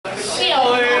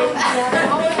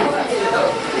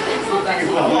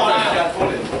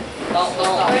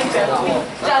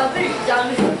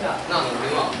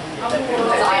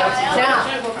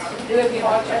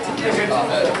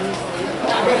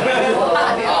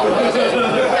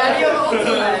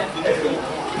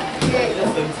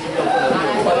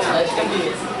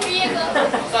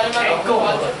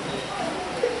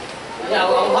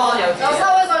老师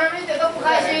为什么一点都不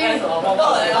开心？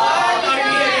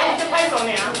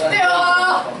对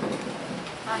啊。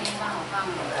808好棒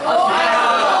哦！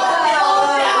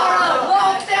漏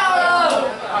掉了！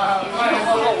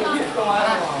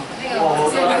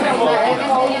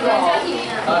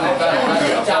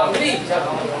奖励。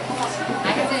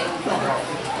来看这里，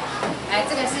来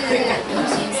这个是平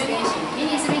行四边形。平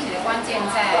行四边形的关键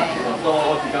在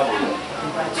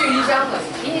距离相等。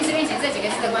平行四边形这几个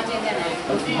字的关键在哪里？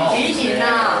提醒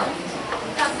啊！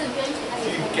要四边形。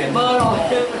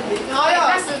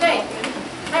它是对，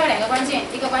它有2个关键，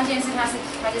一个关键是它是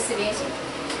四边形，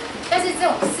但是这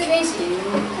种四边形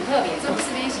很特别，这种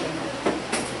四边形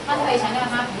它特别强调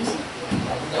它平行，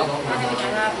它特别强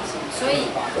调它平行，所以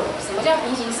什么叫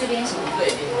平行四边形？什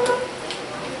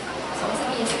么是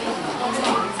平行四边形？平行四边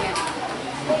形是这样，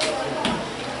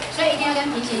所以一定要跟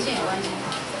平行线有关系，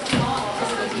这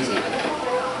是平行线，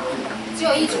只有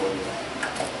一组，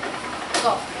不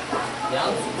够。2组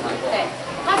才够。对，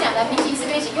他讲的平行四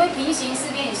边形，因为平行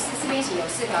四边形有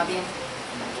4条边，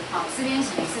好，四边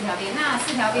形有4条边，那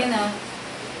4条边呢，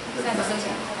暂时收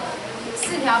起来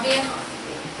，4条边，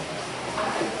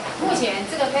目前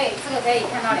这个可以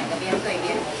看到2个边对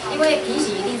边，因为平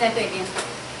行一定在对边，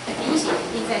平行一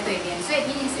定在对边，所以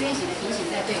平行四边形的平行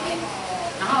在对边，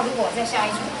然后如果我再下一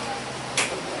组，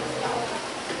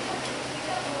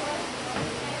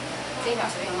这一条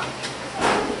随便画。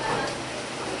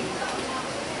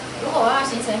如果我要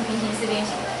形成平行四边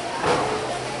形，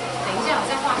等一下我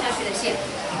再画下去的线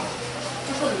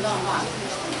就不能乱画，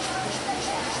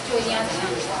就一定要怎样？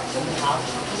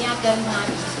一定要跟它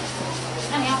平行。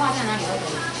那你要画在哪里都可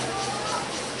以，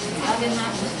只要跟它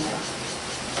平行的。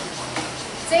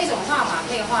这一种画法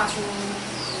可以画出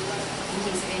平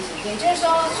行四边形，也就是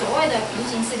说，所谓的平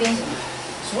行四边形，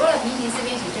所谓的平行四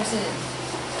边形就是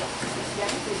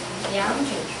两组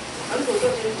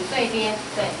对边，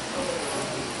对。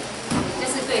这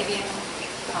是对边，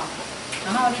好，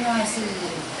然后另外是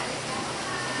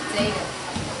这一个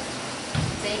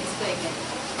是对边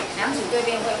，2组对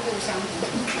边会互相平行。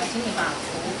好，请你把图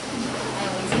还有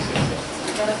文字写写，什么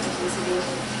叫做平行四边形？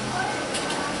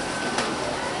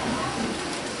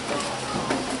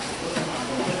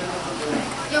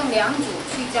用2组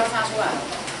去交叉出来，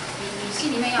你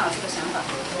心里面要有这个想法。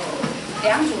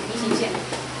2组平行线。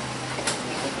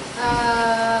2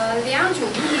组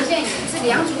平行线是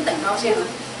2组等高线吗？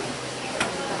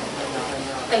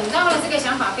等高的这个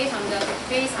想法非常的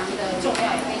重要，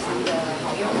也非常的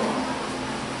好用。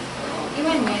因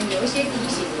为你们有一些题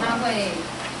型，它会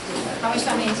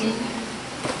算面积，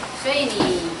所以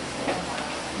你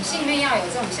心里面要有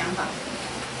这种想法。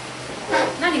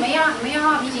那你们要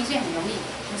画平行线很容易，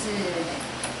就是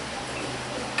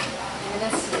你们的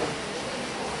尺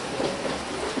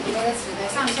的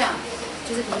上下。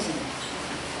就是平行，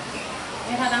因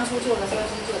为他当初做的时候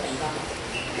就是做等高，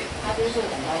他就是做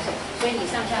等高线，所以你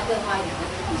上下各画一点，就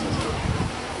是平行线。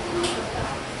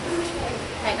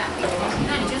太大，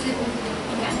那你就是凭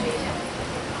感觉一下，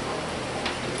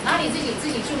然后你自己注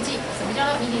记什么叫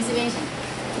做平行四边形。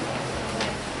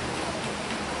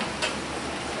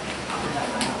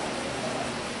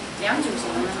2组什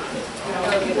么呢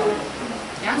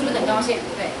？2组等高线，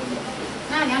对。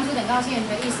那2组等高线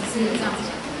的意思是这样子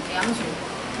讲。2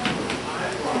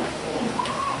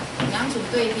组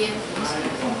对边平行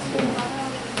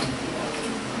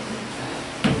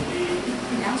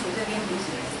，2组对边平行。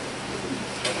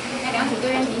那2组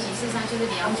对边平行，事实上就是2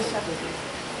组，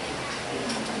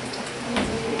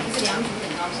就是2组等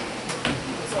高线。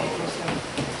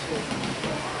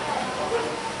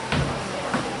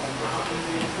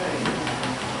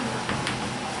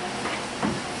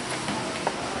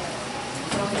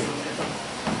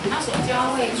它所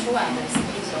交汇出来的四边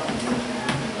形，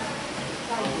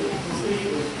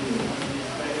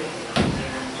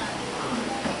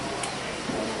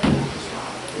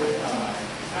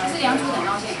这是2组等高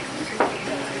线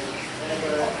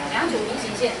，2组平行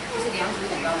线就是2组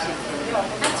等高线，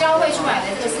它交汇出来的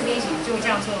这个四边形就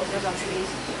叫做四边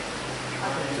形。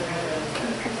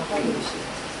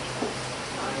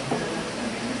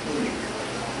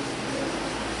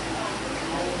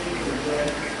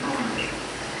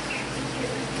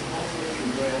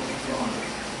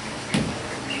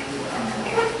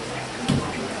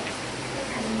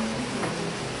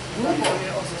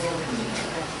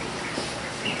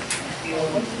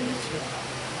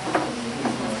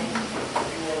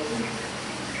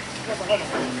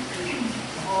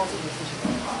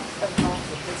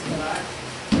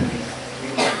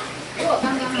如果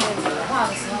刚刚我画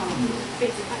的时候，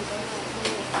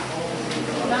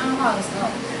我刚刚画的时候，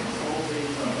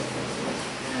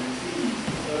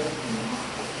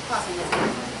画成了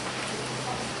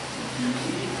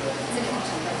这个图形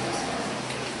的图形，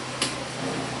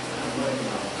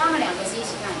他们两个是一起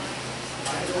看，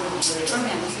他们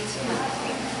两个是一起看。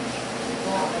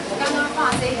我刚刚画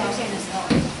这一条线的时候，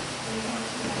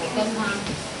我跟他。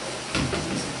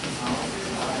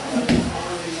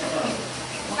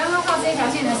刚刚画这条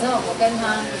线的时候，我跟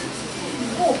他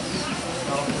不平行，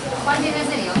关键在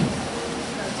这里哦，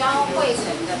交汇成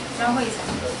的，交汇成，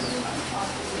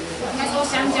应该说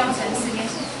相交成四边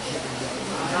形。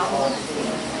好，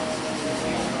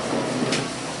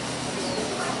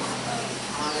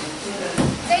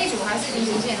这一组还是平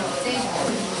行线哦，这一组还是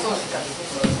平行线，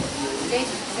这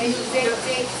一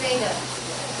个，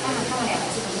他们两个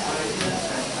是平行线，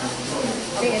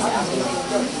这个是平行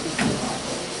线。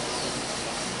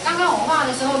刚刚我画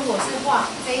的时候，如果是画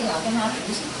这一条跟它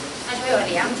平行，那就会有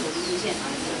两组平行线，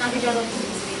那就叫做平行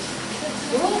四边形。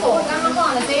如果我刚刚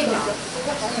画的这一条，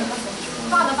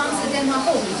画的方式跟它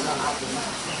不平行，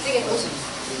这个图形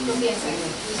就变成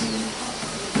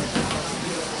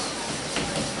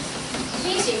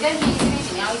梯形跟平行四边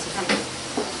形要一起看。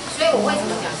所以我为什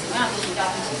么讲什么样的图形叫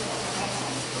梯形？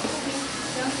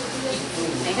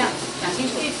等一下，讲清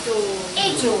楚。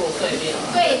一组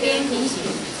对边平行。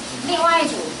另外一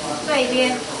组对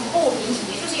边不平行，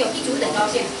也就是有一组等高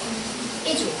线，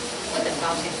一组不等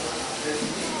高线。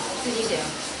自己写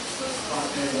哦。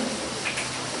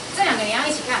这两个你要一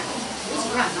起看，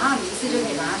然后你一次就可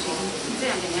以把它学清楚。这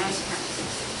两个你要一起看。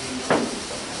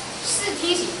是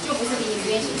梯形就不是平行四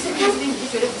边形，是平行四边形就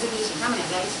绝对不是梯形，他们两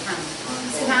个要一起看。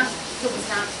是它就不是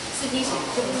它，是梯形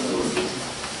就不是平行四边形。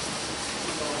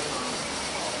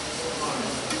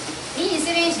平行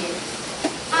四边形。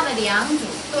它的两组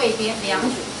对边，两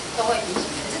组都会平行，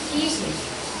可是梯形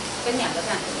分两个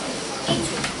看，一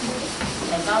组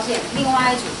等高线，另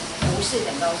外一组不是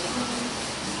等高线。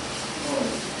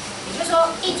也就是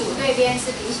说，一组对边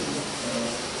是平行的，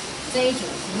这一组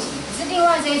平行，可是另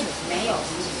外这一组没有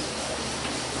平行。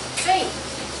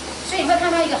所以你会看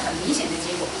到一个很明显的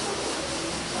结果。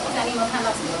不知道你有没有看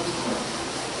到什么东西？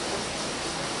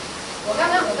我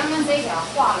刚刚这一条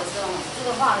画的时候，这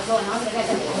个画的时候，然后这个在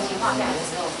这里平行画下来的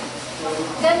时候，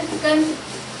跟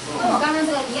我刚刚这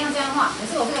个一样这样画，可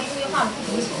是我这个不画的不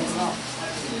平行的时候，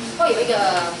会有一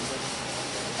个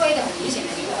很明显的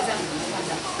结果，这样你们看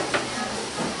到。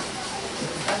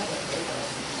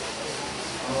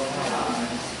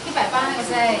180那个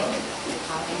是在，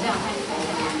好，等一下我看一下。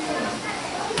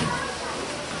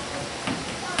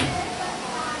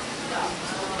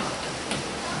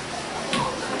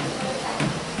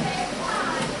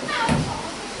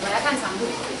看长度，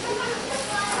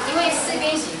因为四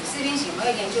边形我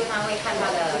会研究它，会看它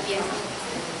的边长，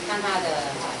看它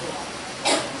的角度。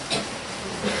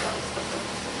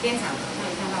边长，那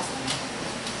你看到什么？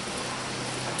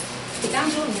你当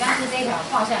初这一条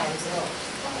画下来的时候，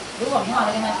如果你画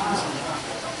的跟它平行的话，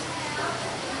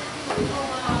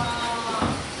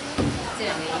这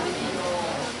两个一模一样，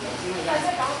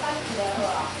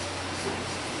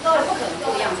不可能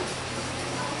不一样，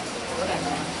我感觉。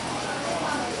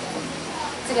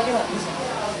这个就很明显，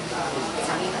一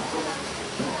长一短，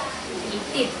一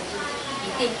定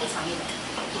一长一短，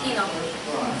一定哦。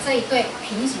这一对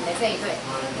平行的这一对，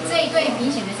平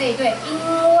行的这一对，因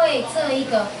为这一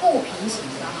个不平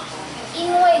行的，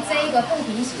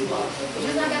也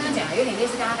就是他刚刚讲的，有点类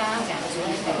似他刚刚讲的所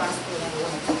谓180度的那个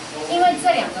问题。因为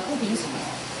这两个不平行，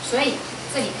所以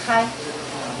这里开，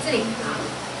这里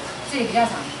比较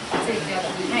长，这里比较短，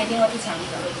它一定会一长一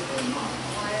短。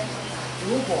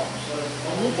如果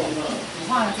你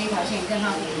画了这一条线跟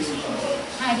它不平行，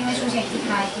它一定会出现一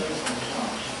开一合，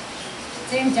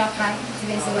这边比较开，这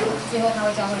边是会，最后它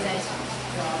会交汇在一起。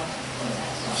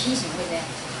梯形会这样，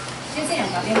所以这两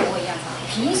条边不会一样长，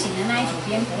平行的那一组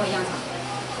边不会一样长。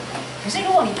可是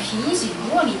如果你平行，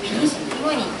因为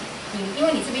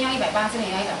你这边要180，这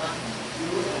边也要180，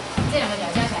这两个角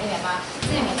加起来180，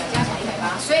这两个角加起来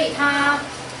180，所以它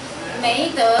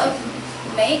没得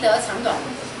长短。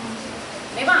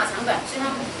没办法长短，所以它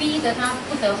逼得它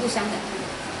不得不相等，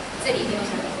这里一定会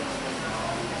相等。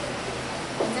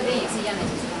这边也是一样的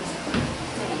计算方式，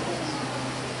这里会相等，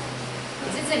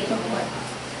可是这里就不会。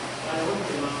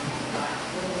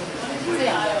这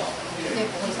两个绝对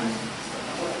不会相等，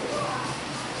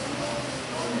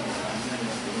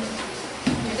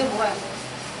绝对不会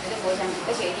相等，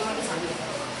而且一定会一长一短，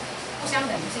不相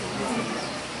等自己注意，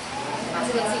把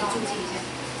这个自己注记一下，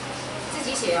自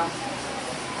己写哦。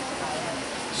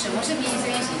什么是平行四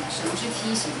边形，什么是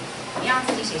梯形，你要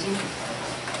自己写清楚。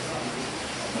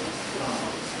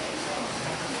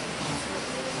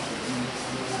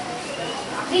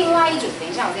另外一组，等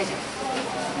一下我再讲。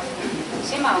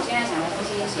先把我现在讲的东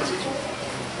西写清楚。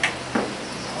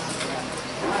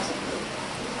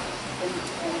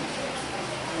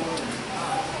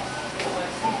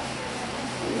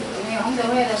你们有洪德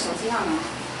惠的手机号码？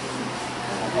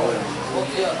我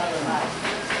只有他的赖，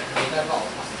没在报。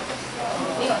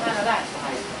你有他的赖？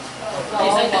你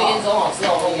先9点钟哦，吃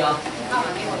红利啊。号码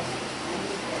给我。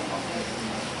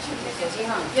手机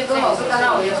号。叶哥老师看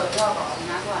到我的手机号码，你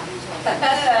拿过来，弄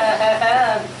出来。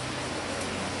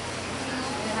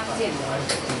因为他不见了。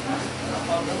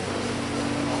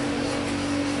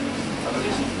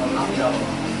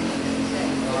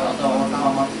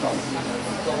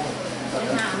就是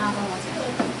他阿妈跟我讲。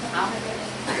好。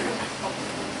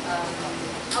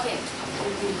OK。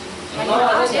好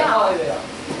好写好。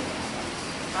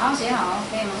好好写好，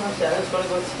可以吗？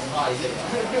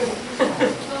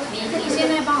你现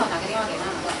在帮我打个电话给妈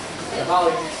妈。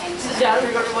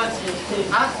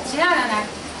好，其他人来，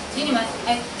请你们，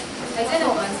真的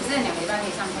我们只剩2个礼拜可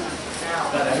以上课了。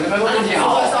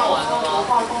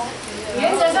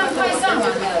原则上快上完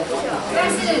了，但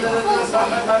是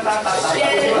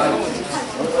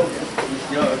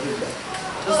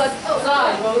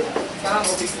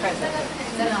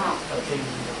真的哈。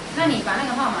那你把那个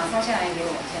号码抄下来给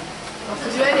我先。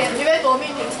你会夺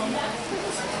命连冲。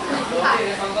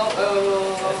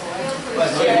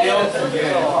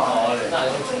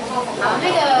好，那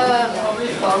个。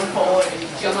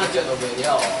叫他卷都没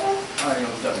掉。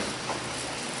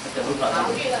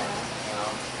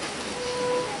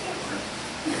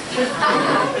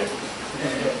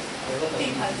地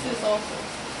毯式收。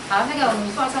好，那个我们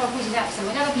稍微复习一下，什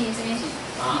么叫做平行四边形？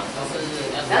就是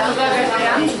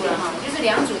两组了哈，就是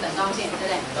2组等高线，对不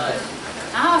对？对。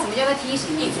然后什么叫做梯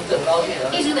形？一组等高线。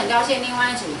一组等高线，另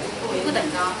外一组不等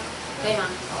高，可以吗？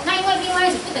那因为另外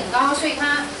一组不等高，所以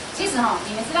它其实哈，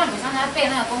你们知道你们常常背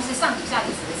那个公式，上底下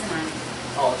底指的是哪里？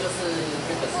哦，就是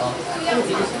不等高。不一样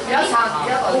长，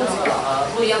比较长，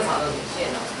不一样长的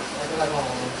线啊。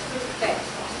对，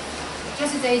就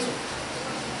是这一组。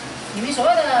你所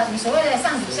谓的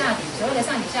上底下底，所谓的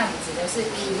上底下底指的是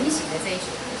平行的这一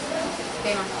组，可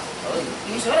以吗？可以。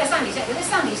你们所谓的上底下，可是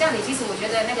上底下底，其实我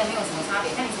觉得那个没有什么差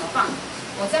别，看你怎么放。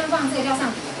我这样放，这个叫上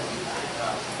底，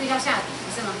这个叫下底，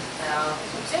不是吗？对啊。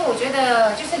所以我觉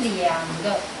得就是两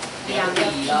个平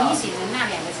行的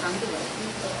那2个长度，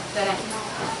对不对？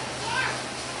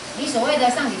你所谓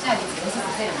的上底下底指的是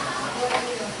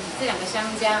这两个相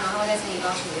加，然后再乘以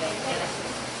高数，对不对？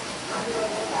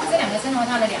这2个生活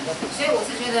它的2个比，所以我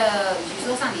是觉得，与其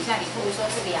说上底下底，不如说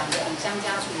是2个比相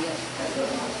加除以2，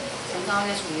乘高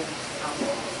再除以2。好，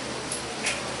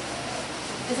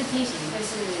这是梯形，这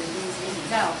是平行四边形。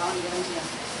再来我考你的东西了，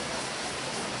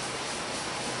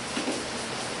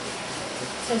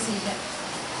测试一下。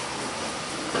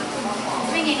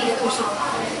这边给你一个度数，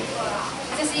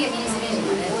这是一个平行四边形，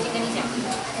我已经跟你讲了。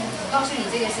我告诉你，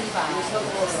这个是130，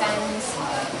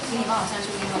请你帮我算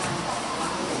出另外3个。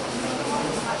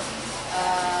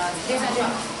直接算就好，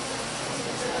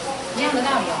一样的道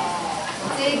理哦。我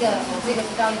这个不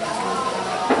到130，110，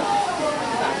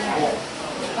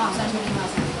帮我算出另外3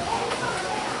个。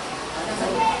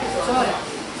所有的，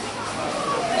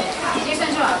直接算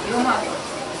就好，不用画表，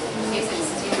节省时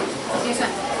间，直接算。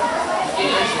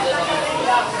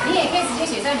你也可以直接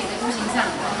写在你的图形上，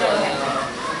对不对？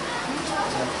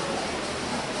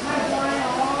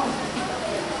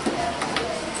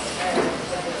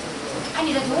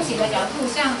你的图形的角度，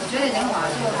像我觉得人华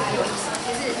就很有意思，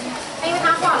就是因为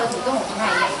他画的图跟我不太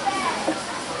一样。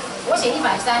我写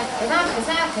130，可是他的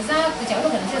角度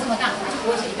可能就这么大，他就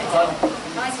不会写130，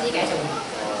他会自己改角度。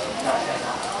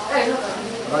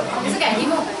不是改题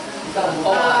目，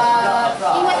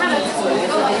因为他的图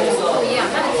跟我的图不一样，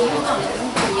他的题目跟我的题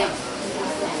目不一样。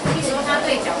听说他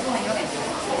对角度很有感觉。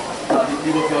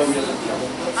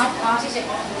好，谢谢。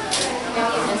标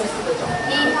一层是1、2、3、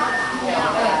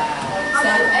4、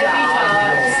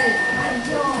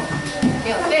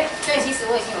对，其实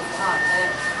我已经有符号了，对，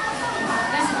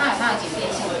但是它有它的简便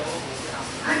性。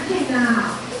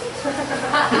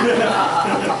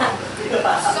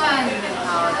算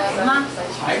好了吗？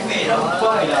还没那么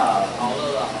快啦，好了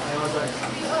啦，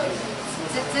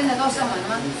真的都算完了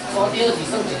吗？我第2题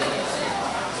剩几个？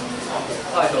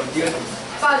拜托第2题。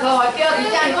拜托，我第2题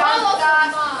叫你帮我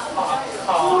干嘛？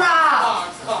哭啦！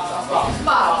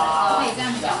可以这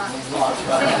样讲吗？这2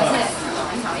个字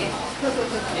很讨厌。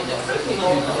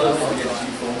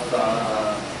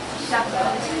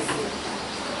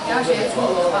不要学错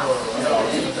的话。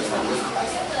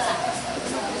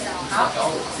好，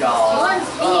请问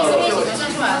平行四边形能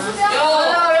算出来吗？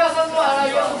要算出来了，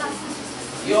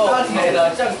又没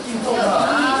了，这样进重了。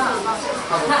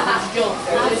就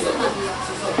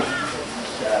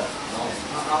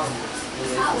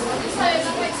这个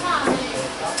会差呢。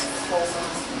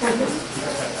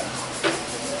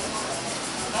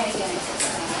还有一个呢。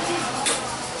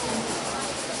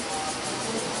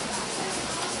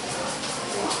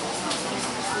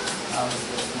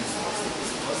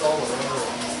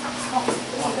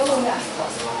都弄的。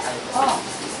哦，好，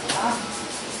那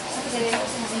这个呢？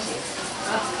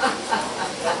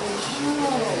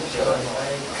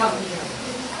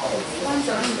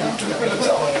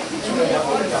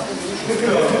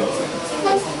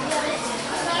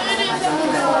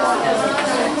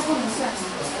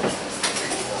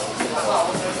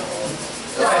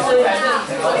这还没写。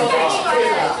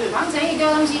王成义丢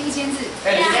东西1000字。你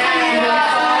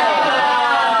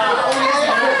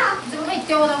怎么可以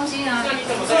丢东西呢？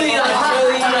对了，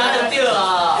丢一下就丢了。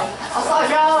我烧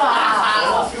焦了。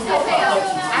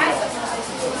来，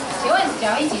请问角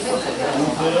一几岁？为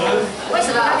什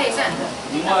么它可以算？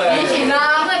平行啊，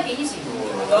因为平行。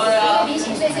对啊。因为平行，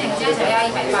所以这两个加起来要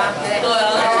180，对不对？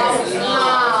对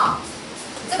啊。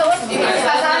这个为什么可以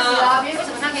算130啊？为什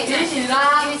么它可以算？平行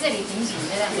啊，因为这里平行，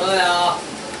对不对？对啊。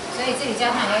所以这里加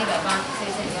上要180，所以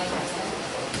这里要130。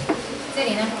这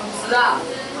里呢50啊。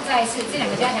再一次，这两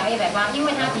个加起来要180，因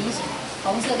为它平行，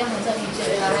红色跟红色平行，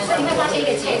所以你会发现一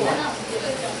个结果。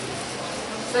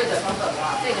对的，方法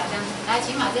啊。对角相，来，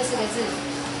请把这4个字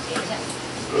写一下。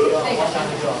对角相。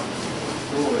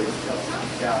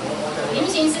平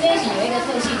行四边形有一个特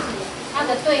性，它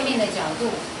的对面的角度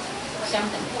相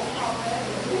等。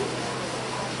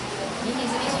平行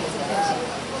四边形有这个特性。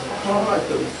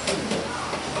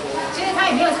其实它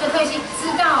也没有这个特性，知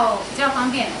道比较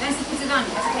方便，但是不知道你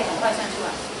还是可以很快算出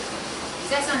来。你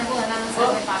在算的过程当中才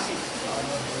会发现。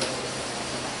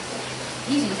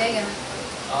平行这个呢？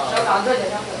要搞对角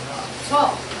相等。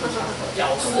错。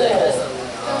角式还是什么？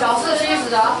角式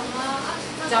70啊。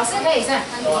角式可以算，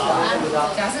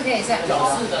角式可以算。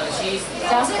角式等于70。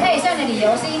角式可以算的理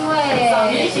由是因为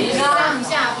上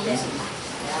下平行，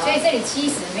所以这里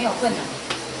70没有困难。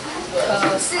可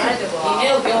是你没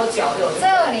有给我角六。这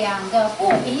两个不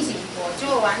平行，我就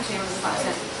完全无法算，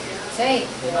所以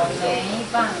我没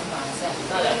办法算。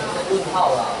那两个是问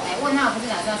号啦。哎，问号不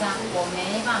是打叉叉，我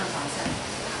没办法算。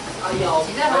哎呦，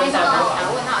请在旁边打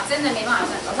问号，真的没办法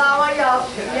算。老师，我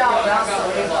要不要手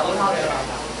一个问号给老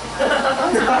师？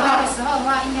通常的时候的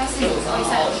话，应该是有会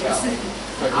算，不是。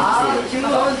好，题目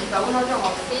有问题，打问号就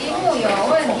好。题目有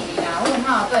问题，打问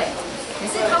号对。可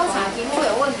是通常题目会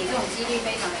有问题，这种几率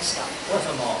非常的小。为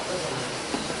什么？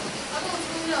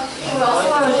老师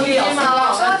很贴心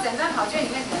吗？说整张考卷里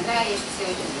面可能大概也许只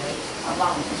有1题而已，好不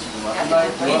好？我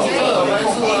们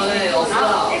数的那老师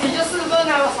好。一题就4分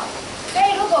啊！所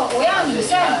以如果我要你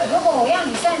算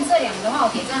这两个的话，我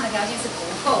给这样的条件是不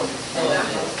够的。但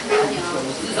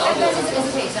是这个是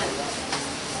可以算的。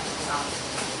好。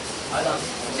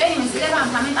所以你们直接往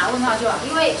旁边打问号就好，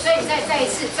因为所以再一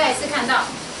次看到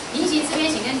平行四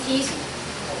边形跟梯形，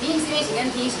平行四边形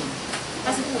跟梯形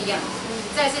它是不一样的。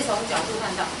再次从角度看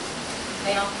到，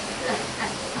没有？好，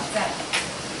再来。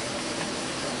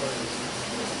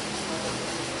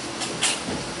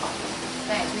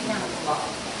对，注意看了。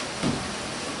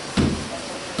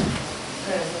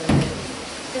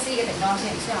这是一个等高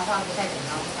线，虽然画的不太等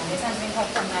高，感觉上这边快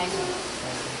碰在一起。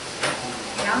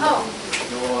然后，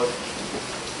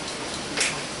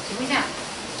请问一下，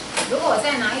如果我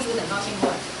再拿一组等高线过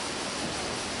来，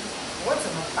我怎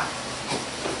么摆？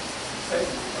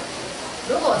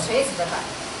如果垂直的摆，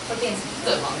会变成正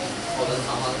方形，或者是长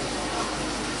方形。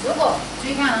如果注意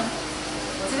看啊，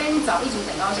我这边找一组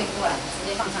等高线过来，直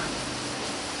接放上来。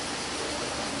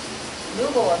如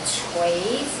果我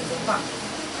垂直的放。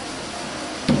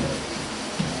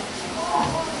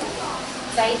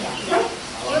再一条，因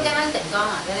为刚刚等高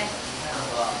嘛，对不对？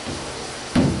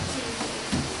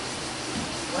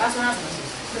我要说它什么形？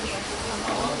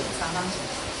长方形。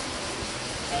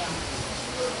没有。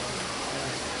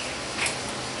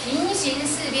平行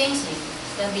四边形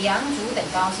的两组等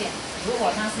高线，如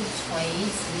果它是垂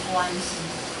直关系，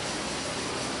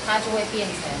它就会变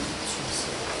成曲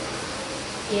形。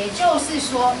也就是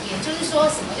说，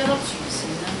什么叫做曲形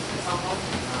呢？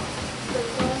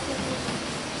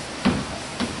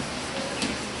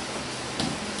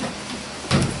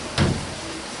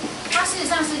它事实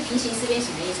上是平行四边形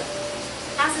的一种，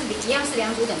它是一样是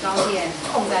两组等高线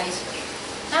碰在一起。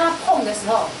那它碰的时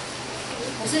候，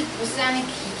不是在那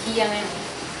踢啊那样，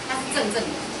它是正的。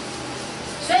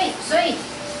所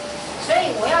以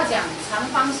我要讲长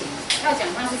方形，要讲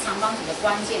它是长方形的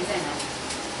关键在哪里？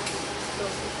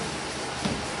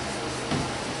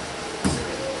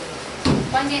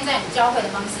关键在你交汇的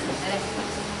方式，对不对？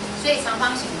所以长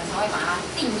方形呢才会把它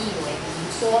定义为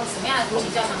说什么样的图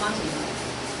形叫长方形呢？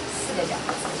四个角，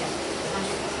直角，上去，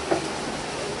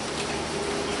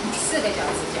四个角，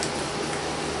直角。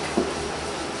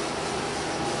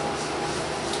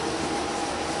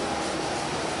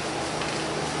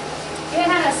因为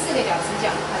它的四个角直角，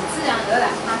很自然而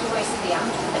然，它就会是两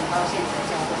组等高线的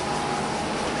交汇。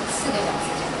四个角直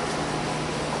角。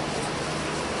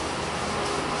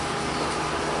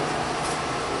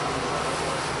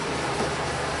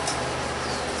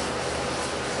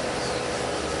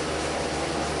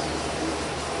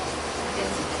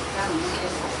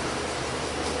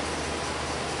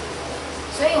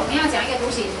所以我们要讲一个图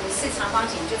形是长方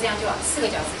形，就这样就好，四个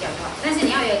角直角就好。但是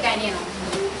你要有一个概念哦，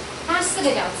它四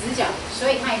个角直角，所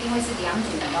以它一定会是两组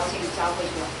等高线交汇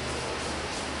出来。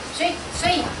所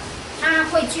以它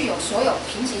会具有所有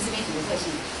平行四边形的特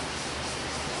性。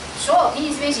所有平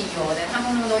行四边形有的，它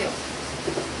通通都有，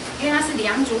因为它是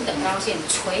两组等高线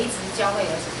垂直交汇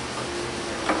而成。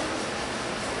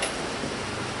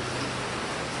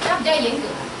它比较严格，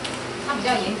它比较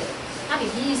严格，它比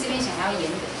平行四边形还要严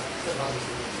格。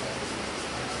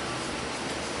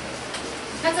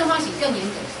那正方形更严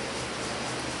格，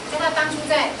就它当初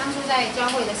在交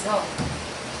汇的时候，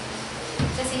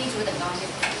这是一组等高线，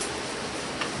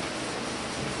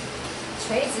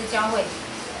垂直交汇。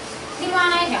另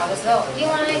外那一条的时候，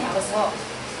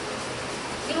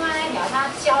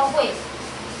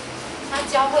它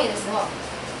交汇的时候，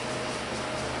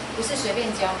不是随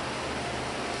便交。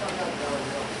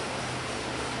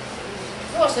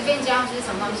如果随便交就是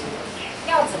长方形，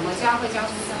要怎么交会交出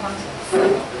正方形？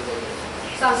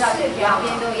上下四两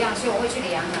边都一样，所以我会去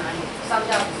量哪里？上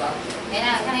下左。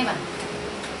来，看那本，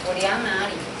我量哪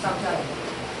里？上下左。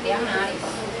量哪里？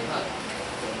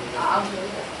好，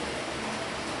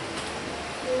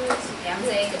量这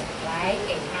个，来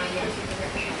给他用。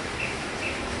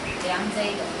量这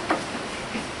个。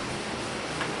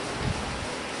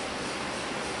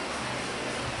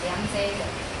量这个，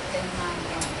跟它一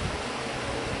样。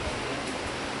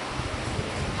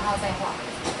然后再画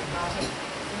高线，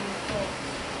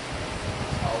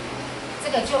这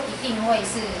个就一定会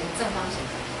是正方形。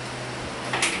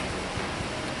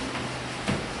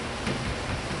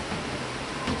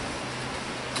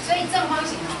所以正方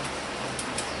形哦，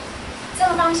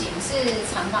正方形是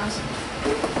长方形，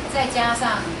再加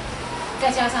上这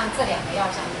两个要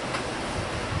相等。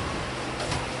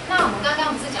那我们刚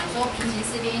刚不是讲说平行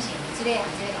四边形，这类和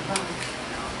这类两份吗？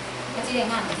那这类和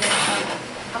这类两份。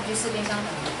它不就四边相等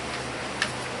吗？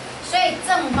所以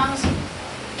正方形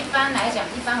一般来讲，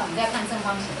我们在看正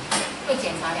方形会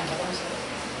检查两个东西，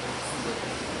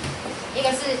一个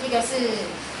是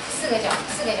四个角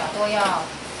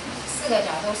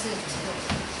都是几度，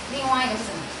另外一个是什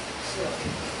么？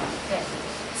对，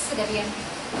四个边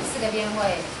会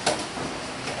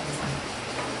等长。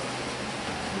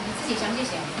你自己详细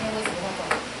写，因为位置不太够。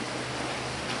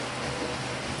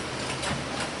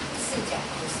四角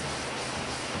不是。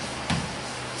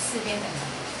四边等长，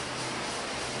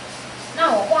那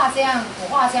我画这样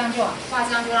就好，画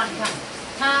这样就让你看，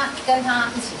它跟它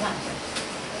一起看，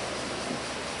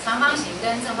长方形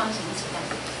跟正方形一起看。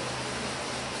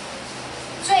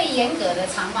最严格的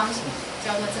长方形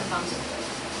叫做正方形，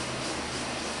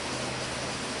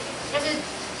就是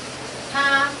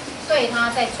它对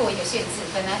它再做一个限制，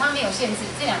本来它没有限制，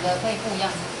这两个可以不一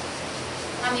样长，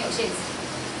它没有限制，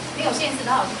的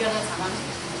话我就叫做长方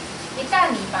形。一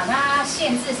旦你把它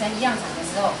限制成一样长的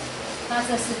时候，那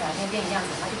这四条线变一样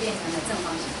长，它就变成了正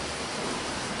方形。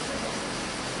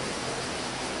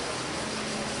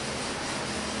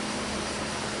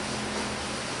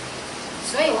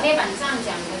所以我黑板上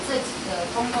讲的这几个，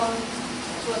通通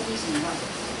做梯形的，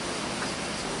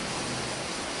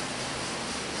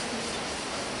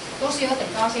都是由等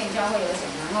高线交汇而成，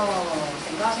然后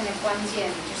等高线的关键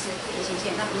就是平行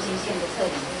线，那平行线的特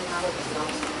点就是它会等高。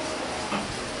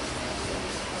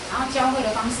然后交汇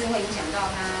的方式会影响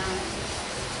到它，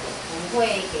我们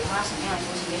会给它什么样的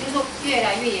图形？也就是说，越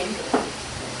来越严格。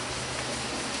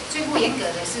最不严格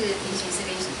的是平行四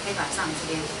边形，黑板上这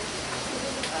边，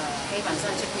黑板上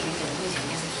最不严格的目前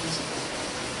应该是梯形。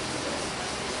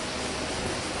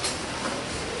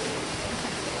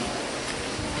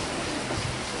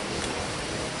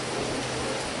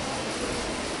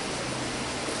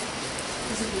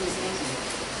这是平行四边形，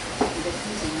你的梯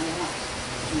形的话，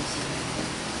矩形。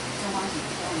正方形，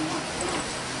这样的话，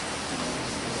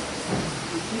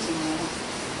梯形的话，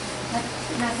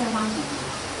那正方形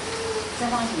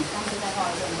当时在画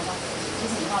的时候，你会发现，其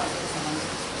实你画的这个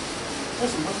为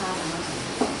什么会差到长方形？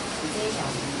你这一条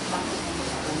方跟这一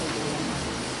条方就不一样，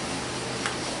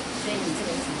所以你这个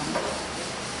是什么？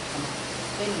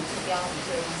所以你指标你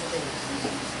对的方是对的，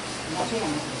你要这样。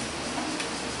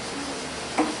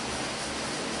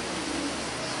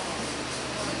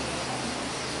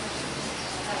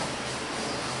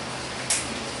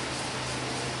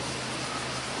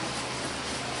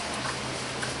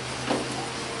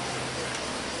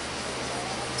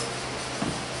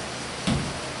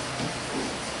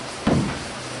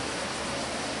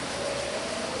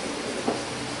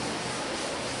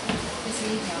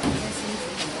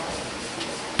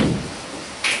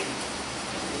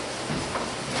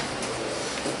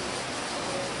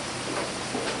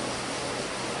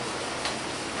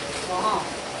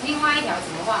另外一条怎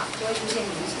么画就会出现菱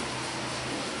形。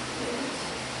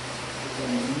菱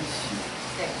形。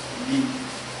对。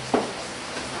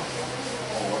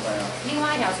哦，我知啊。另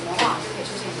外一条怎么画就可以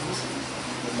出现菱形。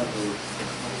那个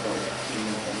平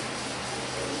衡。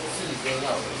是割到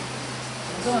的。怎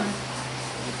么做呢？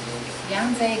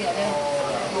量这个对。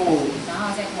然后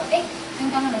再过，哎，跟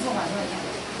刚刚的做法都一样。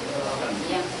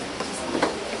一样。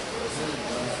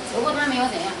只不过它没有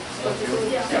怎样。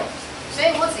所以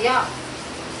我只要。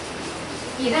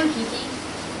也让皮皮，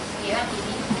也让皮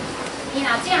皮。你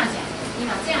拿这样讲，你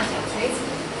拿这样讲垂直的，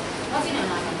我这两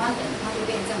拿反方形，它就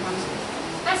变成正方形。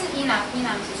但是你拿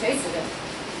是垂直的，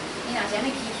你拿前面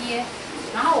皮皮，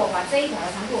然后我把这一条的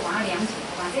长度把它量起来，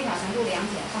把这条长度量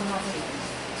起来放到这里。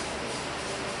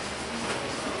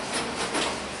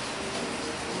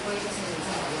不会就是这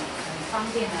么用，很方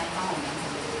便来帮我量长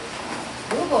度。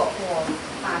如果我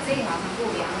把这一条长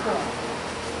度量过，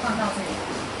放到这里。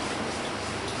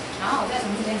然后我再从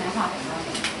这边来画等高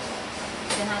线，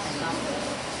跟它等高。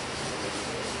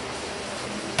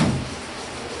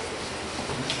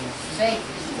所以，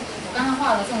我刚刚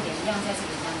画的重点一样在这里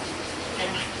上。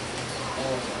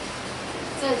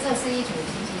这是一组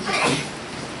平行线，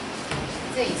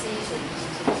这也是一组平行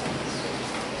线，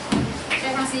所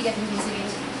以它是一个平行四边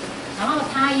形。然后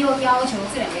它又要求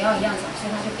这两个要一样长，所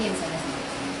以它就变成了什么？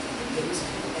菱形。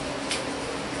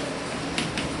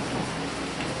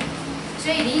所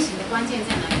以菱形的关键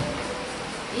在哪里？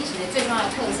菱形的最重要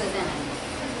的特色在哪里？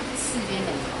四边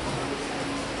等高。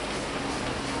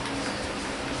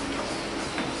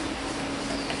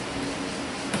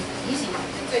菱形的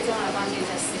最重要的关键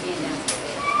在四边这样子。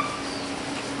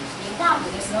你画谱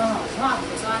的时候，它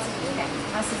自己有感觉，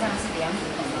它实际上是两组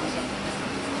等高线。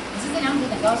可是这两组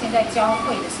等高线在交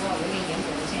汇的时候有一点严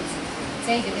格的限制，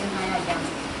这一个跟它要一样长。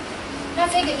那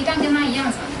这个一旦跟它一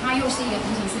样长，它又是一个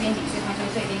平行四边形，所以它就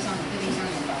会对边相等，对边相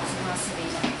等导致它四边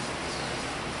相等。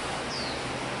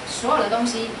所有的东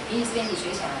西平行四边形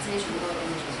学起来，这些全部都会跟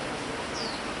着学起来。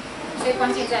所以关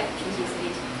键在平行四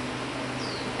边形。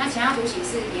那其他图形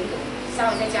是严格，稍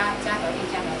微再加条件。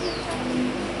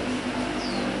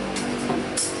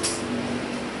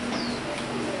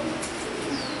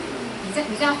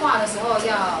你在画的时候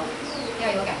要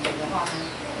有感觉的话呢，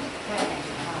要有感觉。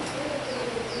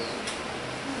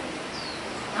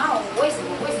然后为什么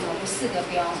不4个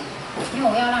标呢？因为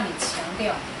我要让你强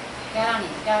调，要让你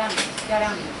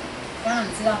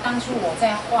知道，当初我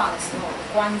在画的时候，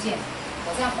我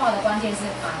在画的关键是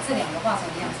把这两个画成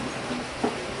一样长。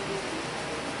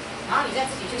然后你再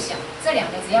自己去想，这两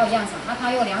个只要一样长，那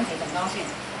它又两组等高线，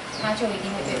它就一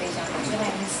定会对边相等，所以它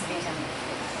一定是四边相等，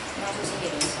它就是一个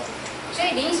菱形。所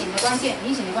以菱形的关键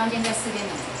在四边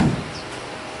等高。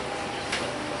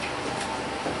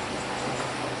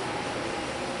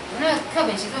那课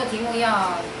本写作的题目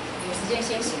要有时间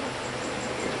先写，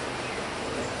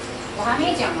我还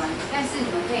没讲完，但是你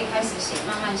们可以开始写，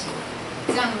慢慢写，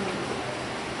这样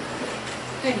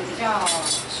对你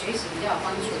学习比较有帮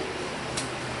助。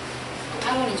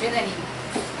如果你觉得你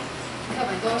课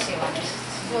本都写完了，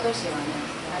习作都写完了，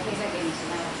我还可以再给你其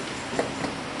他的。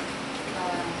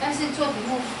但是做题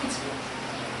目不急，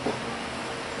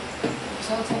有时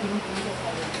候做题目不用做太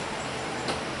多。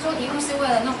做题目是为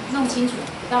了弄清楚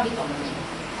你到底懂了没。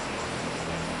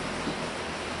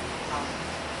好，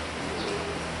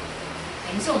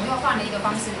等于是我们又换了一个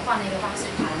方式谈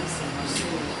什么是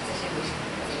这些图形。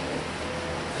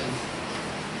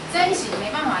真形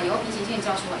没办法由平行线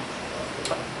教出来，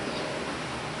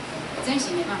真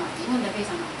形没办法，你问得非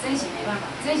常好，真形没办法，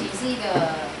真形是一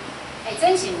个，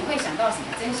真形你会想到什么？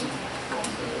真形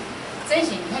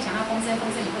你会想到风筝，你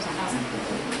会想到什么？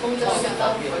风筝想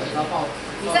到你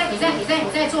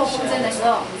在做风筝的时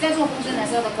候，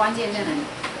的关键在哪里？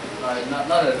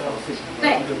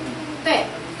对，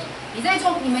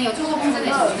你们有做过风筝的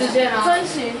时候，真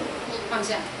形放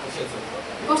下，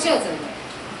够秀着，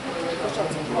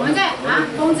我们在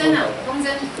风筝啊，风筝，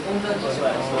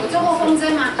有做过风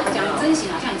筝吗？讲针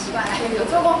型好像很奇怪，有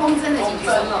做过风筝的请举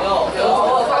手。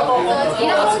你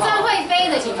的风筝会飞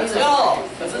的请举手。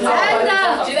真的。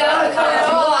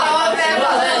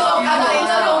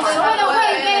所谓的会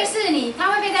飞是你，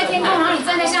它会飞在天空，然后你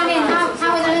站在下面，它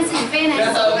会在那边自己飞呢。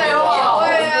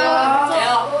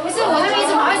不是我那边一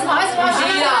直跑，它飞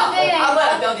嘞。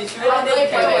你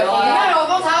看老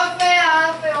公才会飞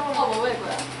啊，飞我不会飞。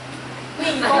对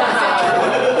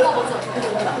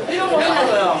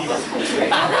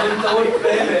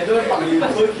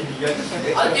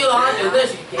啊，绝对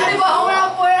是。你不好要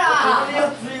飞啦。你要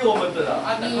追我们的啦。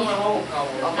你说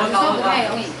不太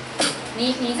容易。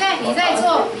你在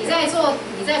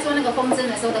做那个风筝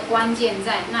的时候的关键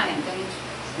在那两根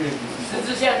十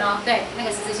字线呢？对，那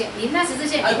个十字线，你那十字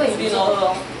线你会怎么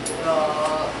做？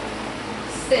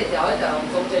线条一条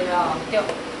中间啊。对。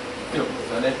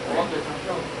真的。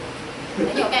很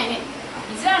有概念。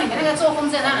你知道你们那个做风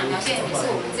筝那两条线，也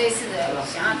是我们这一次的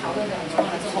想要讨论的很重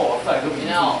要的重点。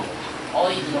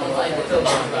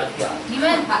你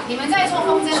们在做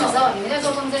风筝的时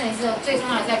候，最重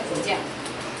要的在骨架。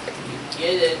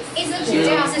一只骨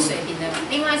架是水平的嘛，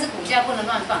另外一只骨架不能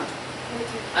乱放。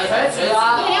因为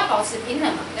你要保持平衡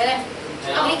嘛，对不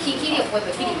对？啊，你起你不会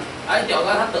起你嘛。吊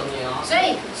杆较长的哦。所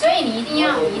以你一定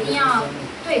要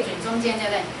对准中间，对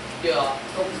不对？对啊。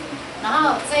然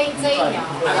后这一条接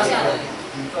下来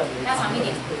要长一点，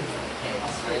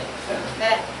对。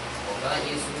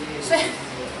所以，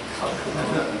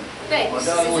对，十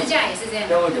字架也是这样，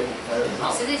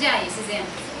十字架也是这样，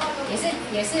也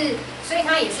是，所以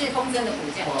它也是风筝的骨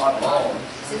架，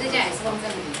十字架也是风筝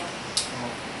的骨架。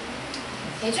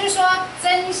也就是说，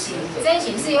针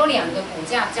型是有两个骨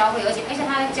架交汇，而且它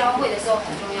在交汇的时候很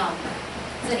重要。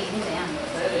这里一定怎样？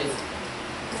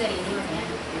这里一定会怎样？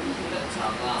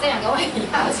这两个位移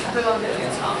要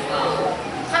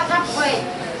长它不会，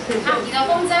你的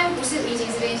风筝不是平行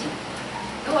四边形，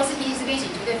如果是平行四边形，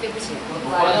绝对飞不起来。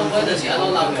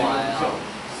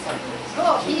如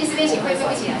果平行四边形会飞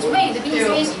不起来，除非你的平行四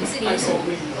边形是菱形。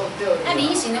那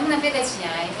菱形能不能飞得起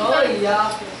来？可以啊。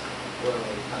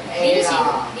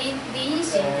菱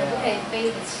形可不可以飞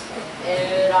得起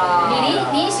来？你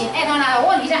菱形，当然我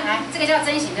问你一下，来，这个叫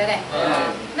针形，对不对？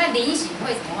那菱形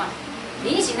会怎么画？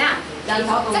菱形啊，这个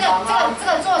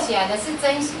做起来的是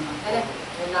针形嘛，对不对？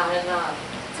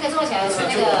这个做起来的是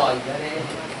那个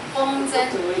风筝的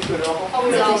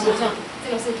形状，这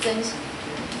个是针形。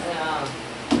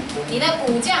你的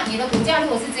骨架如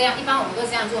果是这样，一般我们都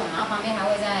这样做，然后旁边还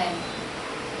会在。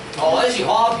我是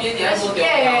花边，你还说掉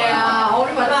啊？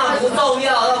那不重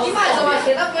要，你买什么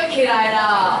钱都飞起来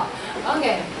了。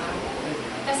OK，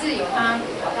 但是有它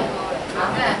好太多了。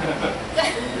对。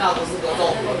那不是个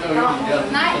重点。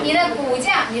来，你的骨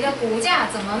架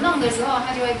怎么弄的时候，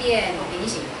它就会变菱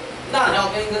形。那你要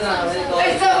跟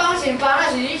正方形吧，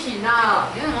那是菱形啊。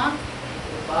有什么？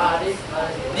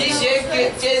你先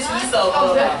坚持手嘛。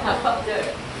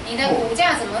你的骨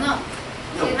架怎么弄？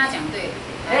其实他讲对了。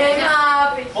等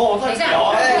一下，等一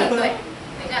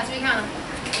下，注意看啊！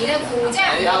你的骨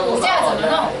架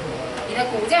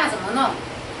怎么弄？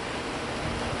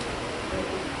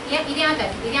一定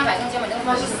要摆中间嘛，这个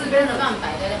是四边的乱摆，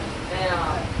对不对？对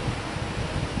啊。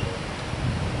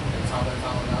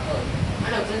还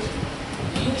有针型，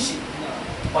菱形，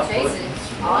垂直。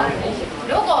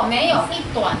如果没有一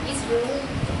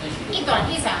短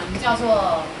一长，叫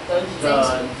做针型。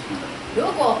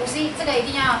如果不是这个一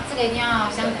定要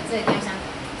相等，这一定要相等。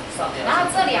然后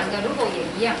这两个如果也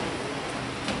一样，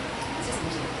是什么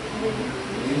形？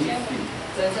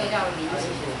这个叫菱形，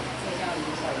这个叫菱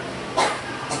形。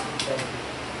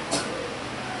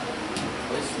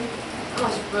你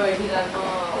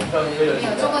有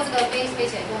做过这个飞起来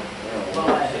过吗？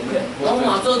我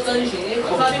嘛做针型，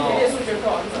我差点毕业数学课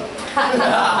完整。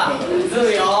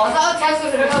自由。我说开数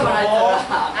学课本来着。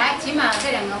来，请把这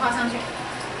两个画上去。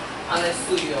安尼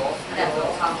自由。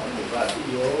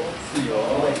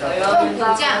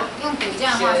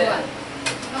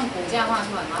用骨架画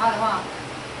出来，然后的话。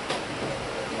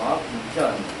把骨架。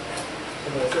这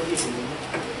个设计图。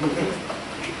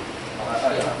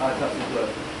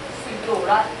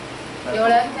有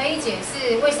人可以解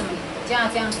释为什么你骨架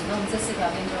这样子弄，这四条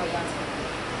边就会一样长？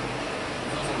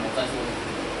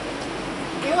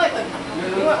因为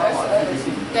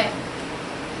对。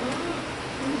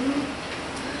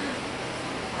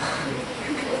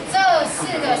这四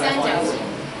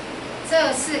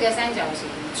个三角形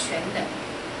全等，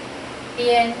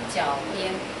边角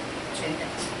边全等。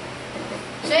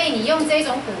所以你用这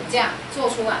种骨架做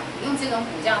出来，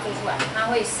它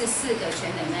会是四个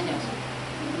全等三角形。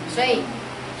所以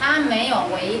它没有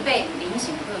违背菱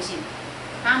形的特性，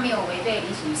它没有违背菱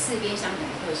形四边相等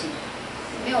的特性，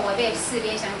没有违背四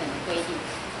边相等的规定。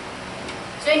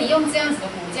所以你用这样子的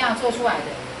骨架做出来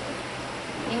的，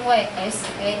因为 SAS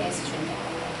全等，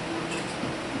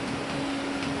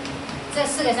这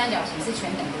4个三角形是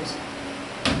全等弧形，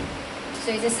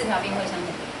所以这4条边会相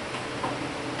等。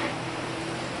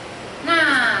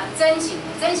那针形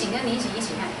跟菱形一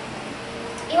起看，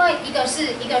因为一个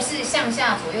是向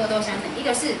下左右都相等，一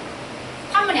个是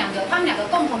它们两个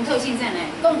共同特性在哪里？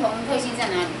共同特性在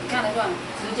哪里？你看得出来吗？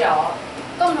直角啊，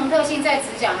共同特性在直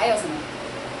角，还有什么？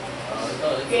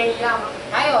边一样吗？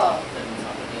还有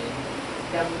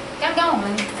刚刚我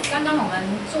们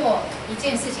做一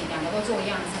件事情，两个都做一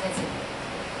样的是在这里。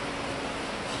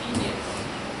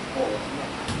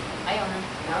还有呢？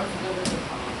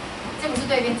这不是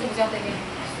对边，这不叫对边，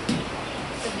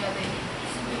这不叫对边。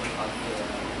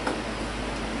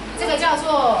这个叫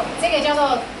做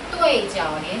对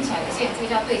角连起来的线，这个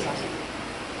叫对角线，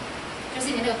就是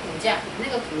你那个骨架，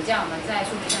我们在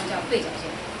数学上叫对角线。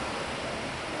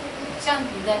像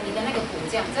你的那个骨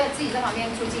架，在自己在旁边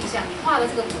做记一下，你画的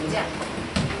这个骨架，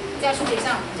在数学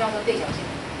上我们叫做对角线。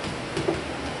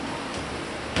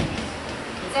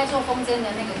你在做风筝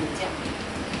的那个骨架。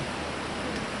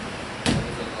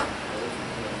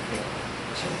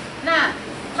那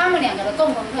它们两个的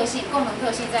共同特性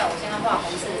在我现在画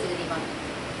红色的这个地方，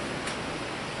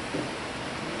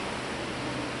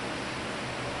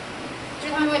就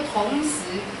它们会同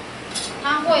时，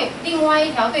它会另外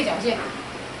一条对角线，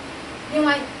另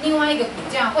外一个骨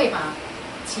架会把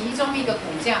其中一个骨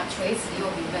架垂直又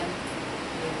平分，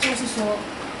也就是说，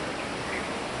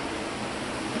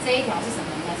这一条是什么？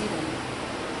你还记得吗？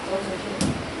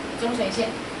中垂线。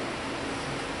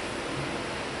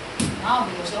然后我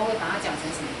们有时候会把它讲成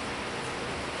什么？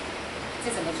这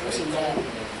整个图形的，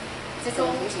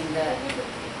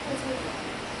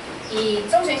以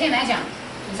中垂线来讲，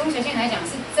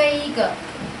是这一个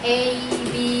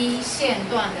AB 线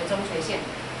段的中垂线。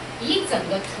以整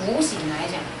个图形来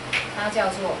讲，它叫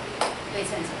做对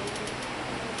称轴。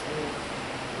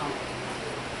好，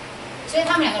所以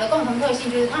它们两个的共同特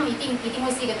性就是它们一定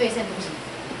会是一个对称图形。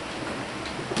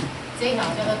这一条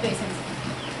叫做对称轴。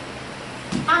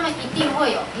它们一定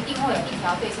会有一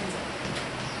条对称轴。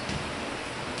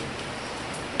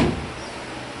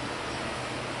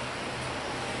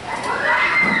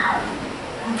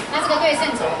那这个对称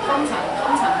轴通常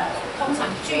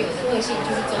具有的特性就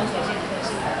是中垂线的特性。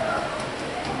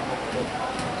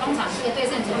通常这个对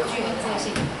称轴具有的特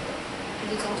性就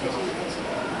是中垂线的特性。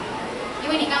因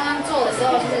为你刚刚做的时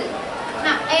候就是那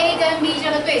A 跟 B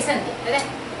叫做对称点，对不对？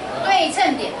对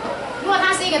称点。如果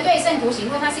它是一个对称图形，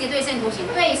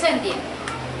对称点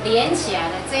连起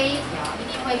来的这一条一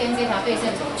定会跟这条对称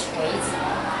轴垂直，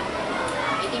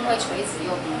一定会垂直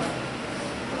又平分。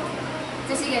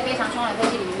这是一个非常重要的特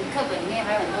性，你们课本里面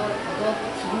还有很多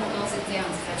题目都是这样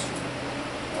子在出。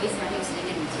我一直还没有时间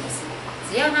跟你解释。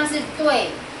只要它是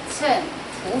对称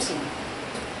图形，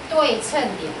对称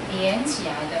点连起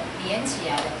来的，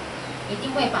一定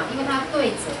会把，因为它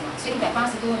对折嘛，所以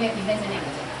180度会被平分成2个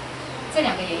角。这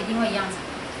2个也一定会一样长，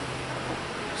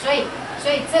所以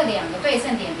这2个对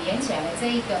称点连起来的这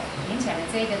一个，一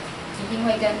定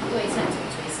会跟对称轴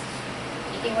垂直，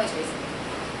一定会垂直。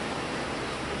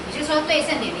也就是说，对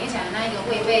称点连起来的那一个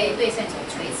会被对称轴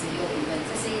垂直又平分，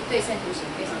这是对称图形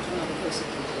非常重要的特性。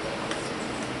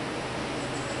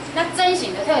那针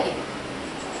形的特点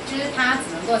就是它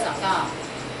只能够找到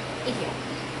一条，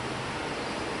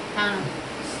它呢？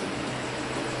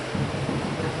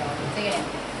这个。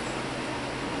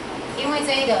因为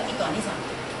这一个一短一长，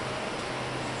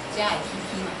加以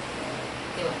TT 嘛，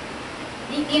对吧？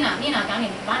你哪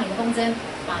把你的风筝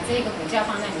把这个骨架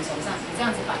放在你手上，你这样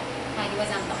子摆，它一定会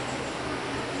这样倒，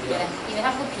对不对？因为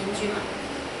它不平均嘛。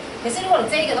可是如果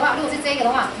是这个的话，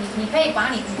你可以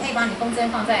把你风筝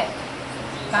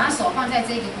把手放在这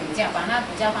个骨架，把那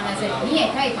骨架放在这里，你也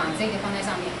可以把这个放在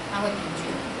上面，它会平均。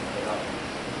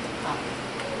好，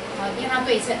因为它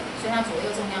对称，所以它左右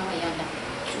重量会一样大，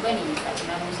除非你摆其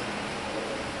他东西。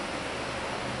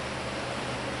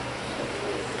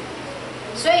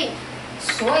所以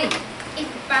一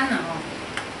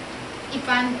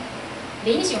般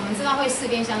菱形我们知道会4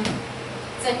边相等，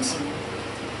针形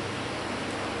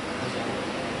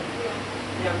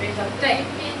2边相等。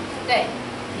对，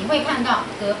你会看到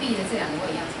隔壁的这2个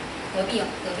会一样长，隔壁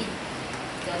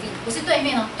不是对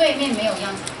面哦，对面没有一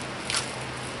样长，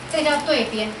这个叫对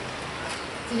边，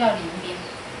这叫邻边，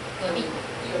隔壁。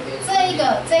这一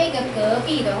个隔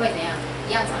壁的会怎样？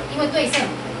一样长，因为对称。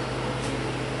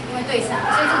所以这个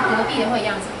隔壁的会一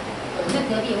样长，这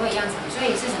隔壁也会一样长，所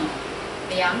以是什么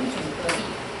？2组隔壁，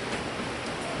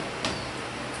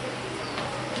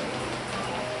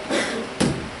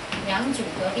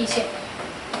隔壁线，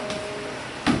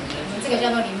我们这个叫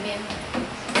做邻边，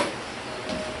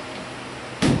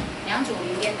两组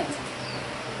邻边等长。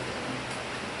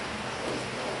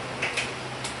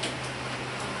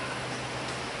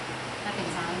那等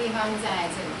长的地方在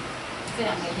这里，这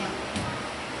两个一样，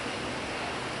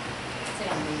这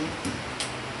两个一样。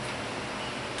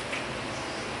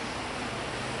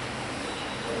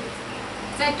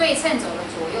在对称轴的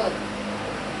左右的。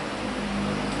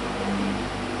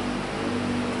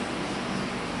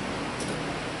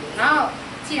然后，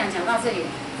既然讲到这里，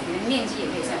你的面积也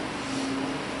可以算。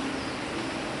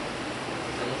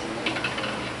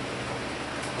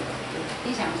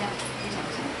你想一下，你想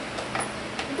一下。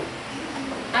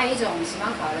还有一种喜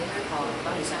欢考的，就是考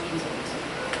你算面积。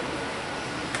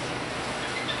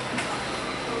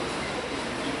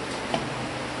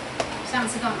上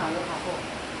次段考有考过。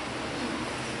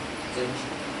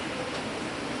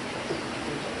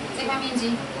这块面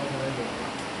积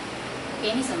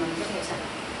给你什么，你就可以算。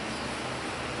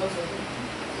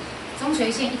中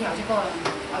垂线一条就够了。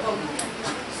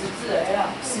十字 A 啊。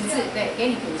十字，对，给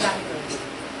你骨架就可以。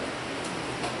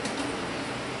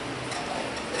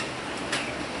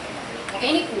我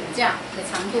给你骨架的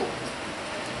长度，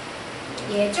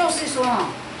也就是说哦。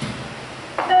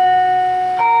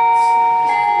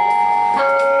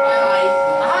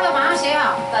好好的把它写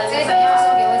好，这一